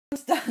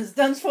dance,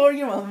 dance for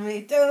your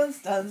mommy.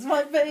 Dance, dance,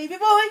 my baby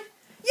boy.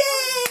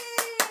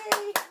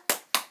 Yay!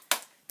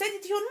 Daddy,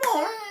 do you want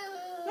more?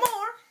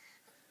 More?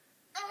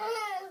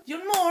 Do you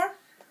want more?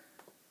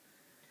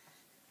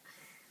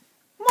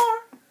 More?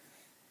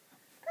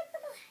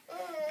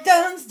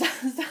 Dance,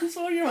 dance, dance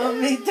for your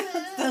mommy.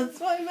 Dance, dance,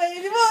 my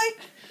baby boy.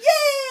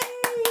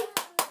 Yay!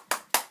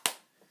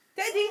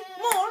 Daddy,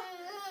 more?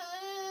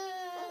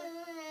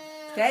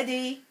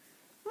 Daddy,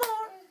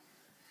 more?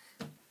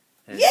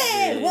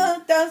 Yeah!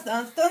 Well, dance,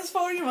 dance, dance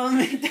for your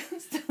mommy.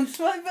 Dance, dance,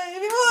 my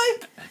baby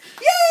boy.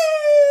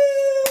 Yay!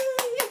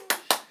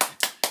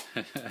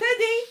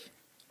 Daddy,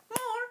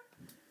 more?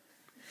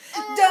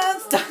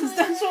 Dance, dance,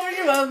 dance for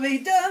your mommy.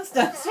 Dance,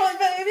 dance, my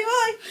baby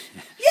boy.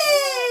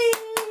 Yay!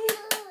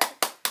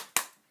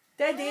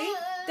 Daddy,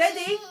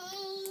 Daddy,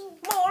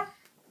 more?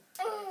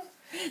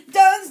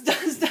 Dance,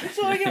 dance, dance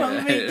for your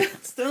mommy.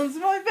 Dance, dance,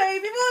 my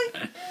baby boy.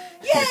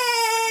 Yay!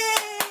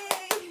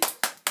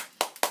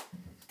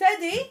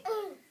 Daddy,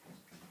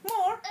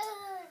 more?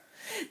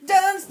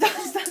 Dance,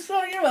 dance, dance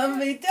for your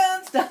mommy.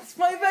 Dance, dance,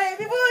 my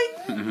baby boy.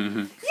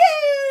 Yay!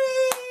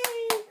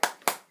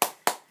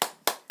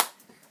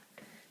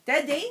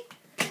 Daddy,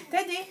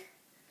 Daddy,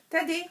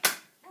 Daddy,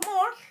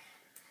 more?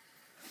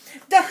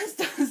 Dance,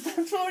 dance,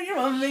 dance for your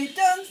mommy.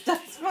 Dance,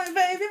 dance, my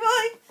baby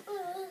boy.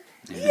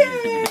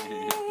 Yay!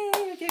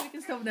 Okay, we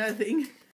can stop now, I think.